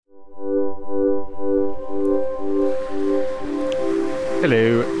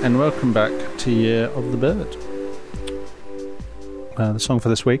Hello and welcome back to Year of the Bird. The song for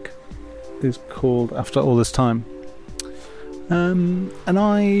this week is called After All This Time. And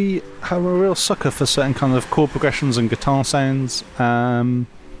I have a real sucker for certain kind of chord progressions and guitar sounds. Little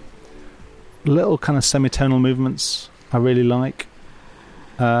kind of semitonal movements I really like.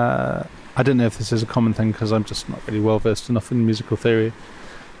 I don't know if this is a common thing because I'm just not really well versed enough in musical theory,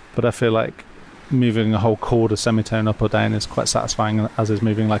 but I feel like moving a whole chord, a semitone up or down, is quite satisfying, as is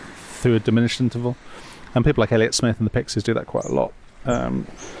moving like through a diminished interval. And people like Elliott Smith and the Pixies do that quite a lot.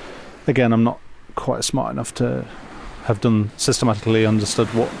 Again, I'm not quite smart enough to have done systematically understood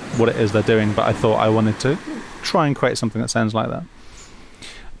what it is they're doing, but I thought I wanted to try and create something that sounds like that.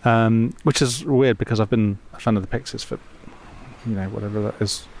 Which is weird because I've been a fan of the Pixies for, whatever that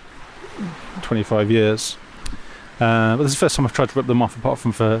is, 25 years. But this is the first time I've tried to rip them off, apart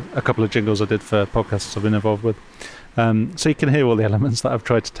from for a couple of jingles I did for podcasts I've been involved with. So you can hear all the elements that I've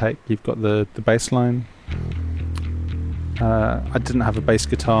tried to take. You've got the bass line. I didn't have a bass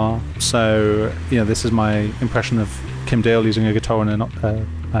guitar, so this is my impression of Kim Deal using a guitar and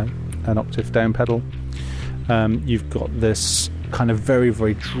an octave down pedal. You've got this kind of very,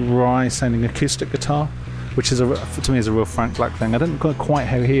 very dry sounding acoustic guitar, which is to me is a real Frank Black thing. I don't know quite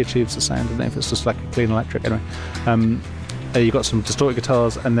how he achieves the sound. I don't know if it's just like a clean electric. Anyway, you've got some distorted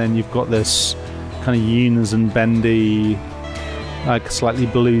guitars, and then you've got this kind of unison bendy, like slightly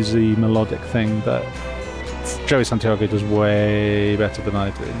bluesy melodic thing that Joey Santiago does way better than I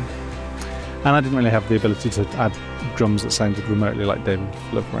do. And I didn't really have the ability to add drums that sounded remotely like David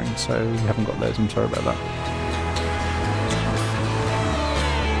Lovering, so you haven't got those. I'm sorry about that.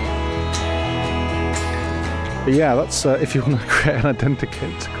 But yeah, that's if you want to create an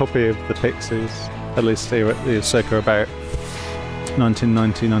identikit copy of the Pixies, at least circa about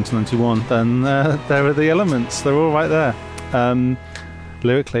 1990, 1991, then there are the elements. They're all right there.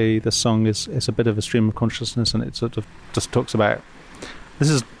 Lyrically, the song is a bit of a stream of consciousness, and it sort of just talks about... This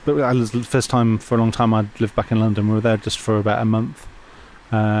was the first time for a long time I'd lived back in London. We were there just for about a month,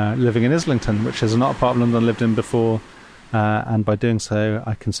 living in Islington, which is not a part of London I lived in before. And by doing so,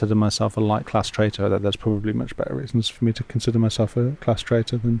 I consider myself a light class traitor. Although there's probably much better reasons for me to consider myself a class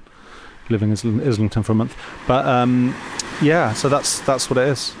traitor than living in Islington for a month. But so that's what it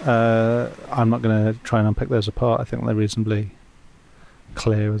is. I'm not going to try and unpick those apart. I think they're reasonably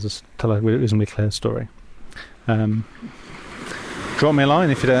clear tell a reasonably clear story. Drop me a line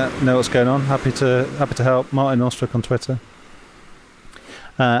if you don't know what's going on. Happy to help. Martin Austwick on Twitter.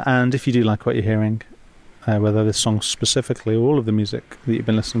 And if you do like what you're hearing, whether this song specifically or all of the music that you've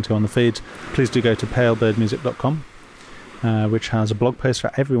been listening to on the feed, please do go to palebirdmusic.com, which has a blog post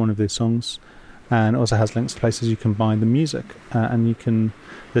for every one of these songs, and also has links to places you can buy the music. And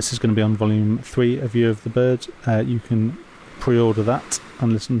this is going to be on volume 3 of Year of the Bird. You can pre-order that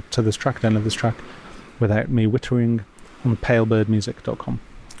and listen to this track, download this track, without me wittering, on palebirdmusic.com.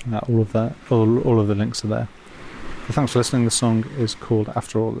 All of the links are there. So thanks for listening. The song is called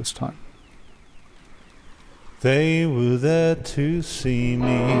After All This Time. They were there to see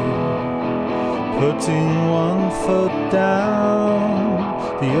me, putting one foot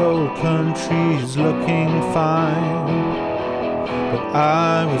down. The old country's looking fine, but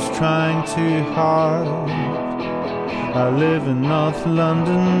I was trying too hard. I live in North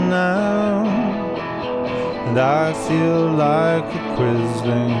London now, and I feel like a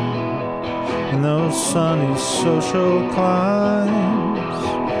quisling in those sunny social climes.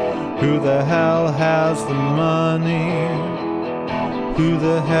 Who the hell has the money? Who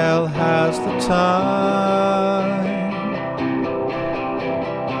the hell has the time?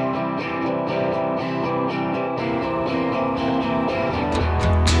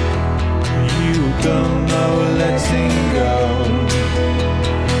 You don't know letting go,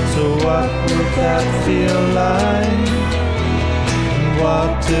 so what would that feel like? And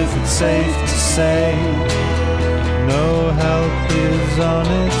what if it's safe to say no help is on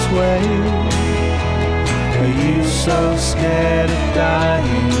its way? Are you so scared of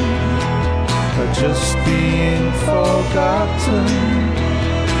dying, or just being forgotten?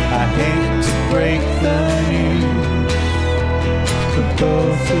 I hate to break the news, but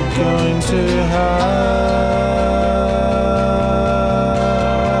both are going to happen.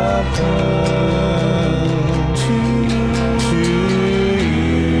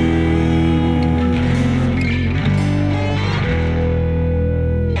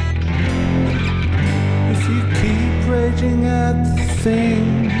 At the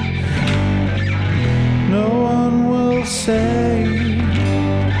thing no one will say,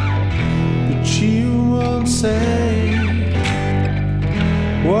 but you won't say.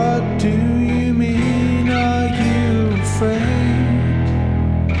 What do you mean? Are you afraid?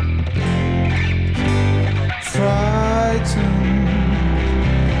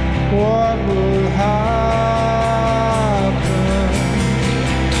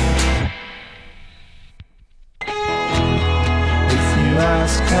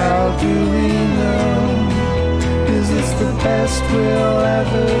 best we'll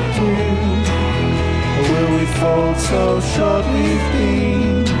ever do? Or will we fall so short we've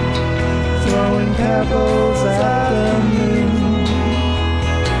been throwing pebbles at the moon?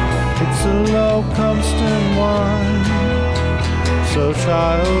 It's a low constant one, so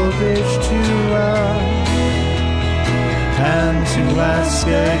childish to ask, and to ask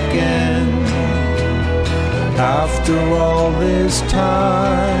again after all this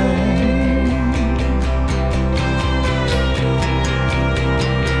time.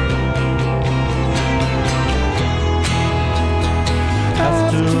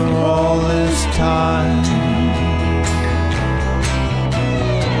 After all this time.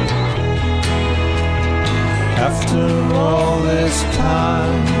 After all this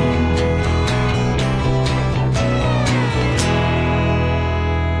time.